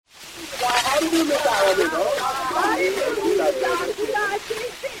do you do, Miss Aramingo?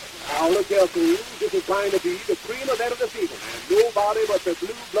 Now, look here, Coon. This is going to be the cream event of the season, and nobody but the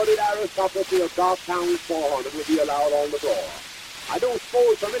blue-blooded aristocracy of Darktown 400 will be allowed on the floor. I don't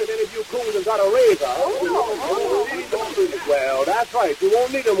suppose for a minute any of you coons have got a razor. Well, that's right. You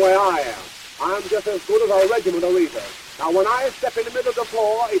won't need them where I am. I'm just as good as a regiment of razors. Now, when I step in the middle of the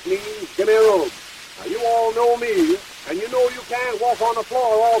floor, it means give me room. Now, you all know me, and you know you can't walk on the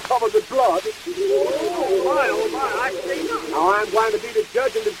floor all covered with blood. Oh, my, I see. Now, I'm going to be the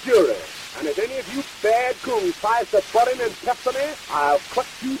judge and the jury. And if any of you bad coons tries to butt in and pester me, I'll cut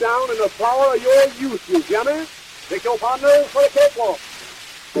you down in the flower of your youth, you hear me? Take your partners for the cakewalk.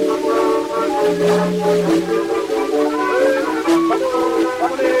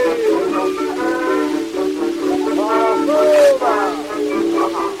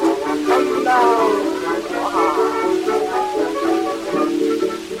 Come down.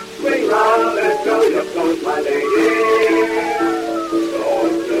 Swing on and show your clothes, my lady.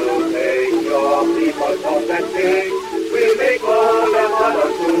 Don't you take your people for that thing. We make all the other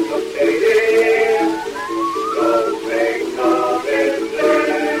fools look shady. Don't make no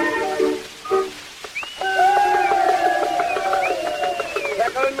mistake.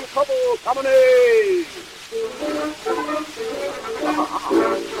 Second couple coming in.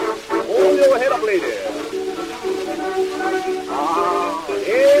 Hold your head up, lady.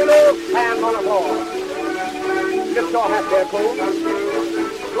 Here looks hands on the floor. Get your hat there, Coon.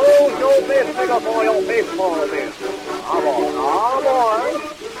 Close your face figure for your baseball miss. Come on.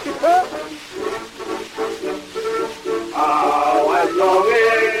 As long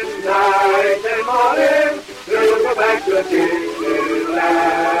as night and morning, we'll go back to Dixieland.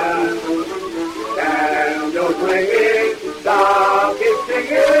 Candles swinging, stars keep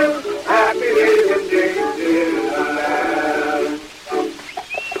singing, happy days in Dixieland.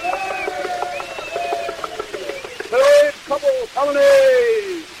 Third couple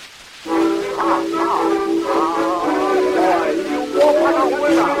colonies. Boy, you walk like a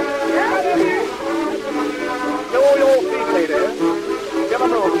winner. Show your feet, lady. Give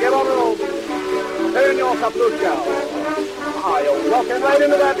 'em room. Turn your capucha. You're walking right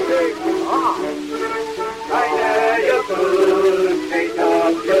into that thing. Right there, you could take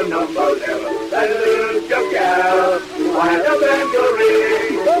off your number 11. Salute your gal. Wind up and your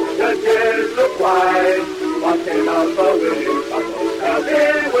ring. The chairs look wide. Watching out for winning couple. Now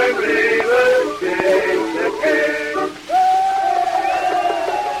they when rivers change the game.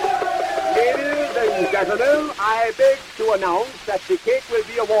 Ladies and gentlemen, I beg to announce that the cake will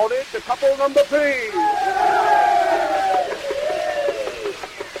be awarded to couple number 3.